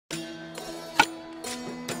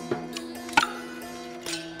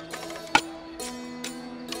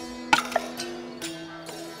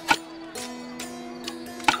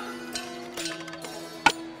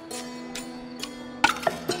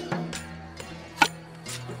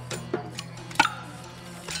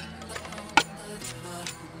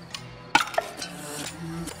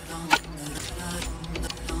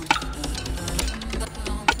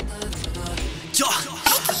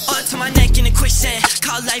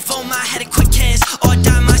Call life on my head, quick hands. Or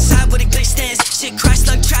die my side with a clear stance. Shit, crash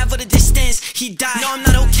like travel the distance. He died, no I'm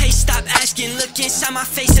not okay, stop asking. Look inside my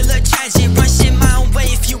face, it look tragic. Run shit my own way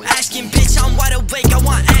if you asking. Bitch, I'm wide awake, I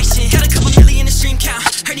want action. Got a couple million in stream count.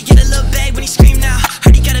 Heard he get a little bag when he scream now.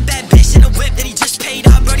 Heard he got a bad bitch in a whip that he just paid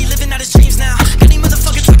up. Brody living out his dreams now. Got any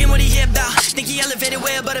motherfucker talking what he hear about. Think he elevated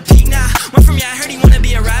way above the peak now. Went from yeah, I heard he wanna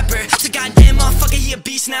be a rapper to goddamn motherfucker, he a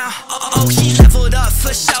beast now. Oh, he leveled up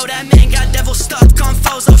for show. That man got devil stuck on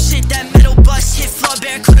foes. Oh shit, that metal bust hit floor.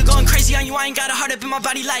 Barracuda going crazy on you. I ain't got a heart up in my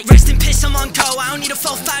body like rest in piss, I'm on go. I don't need a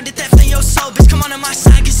 4-5 to theft in your soul. Bitch, come on my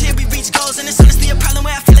side, cause here we reach goals. And it's honestly a problem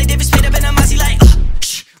where I feel like David Spade up in a Mozzie like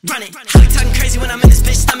shh, run it. How he talking crazy when I'm in this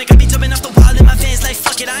bitch stomach. I be jumping off the wall in my Vans like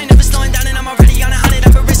fuck it. I ain't never slowing down and I'm already on 100.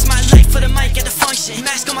 I'ma risk my life for the mic at the function.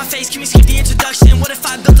 Mask on my face, can we skip the introduction? What if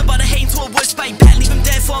I built up all the hate into a wood spike bat? Leave him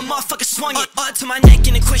dead for a motherfucker swung it to my neck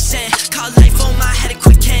in a quicksand. Call life on my head,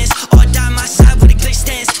 quick hands. Or die my side with a clear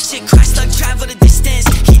stance. Shit, crash like travel the distance.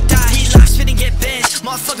 He died, he live spit and get bent.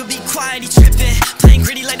 Motherfucker be quiet, he trippin'. Playing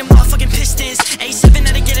gritty like the motherfucking Pistons. A7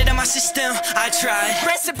 had to get it out my system, I tried.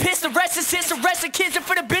 Rest in piss, the rest is his, the rest of kids. And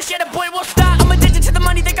for the bitch, yeah, the boy won't stop. I'm addicted to the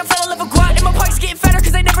money, think I fell in love with guap. And my pockets getting fatter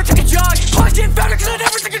cause I never took a jog. Pockets getting fatter cause I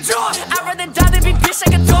never took a jog. I'd rather die than be bitch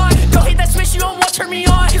like a dog. Don't hate that switch, you don't want to turn me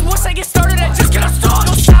on. Cause once I get started, I just cannot stop.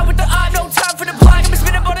 No shot with the eye, no time for the block. I'm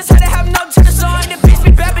spinning on his head, I have numb to the song. And the bitch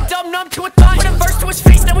be bad but dumb, numb to a thought. Put a verse to his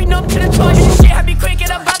face, now we numb to the touch. This shit had me quick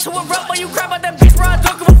and I'm about to erupt. While you grab out that bitch, bro, I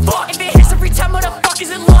don't give a fuck. If it hits every time,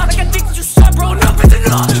 motherfuckers in law. Like I think that you suck, bro, enough is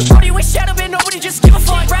enough. Brody, you ain't shadow, man, nobody just give a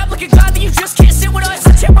fuck. Rap like a god, then you just can't sit with us.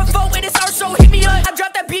 I check my vote, and it's ours, so hit me up. I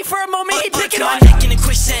drop that beat for a moment, he pick it up. Neck in a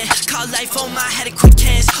quicksand. Call life on my head, quick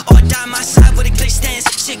hands. Or die my side with a clear stance.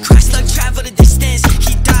 Shit, crash like travel the distance.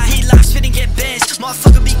 He died, he live spit and get bent.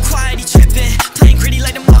 Motherfucker be quiet, he trippin'.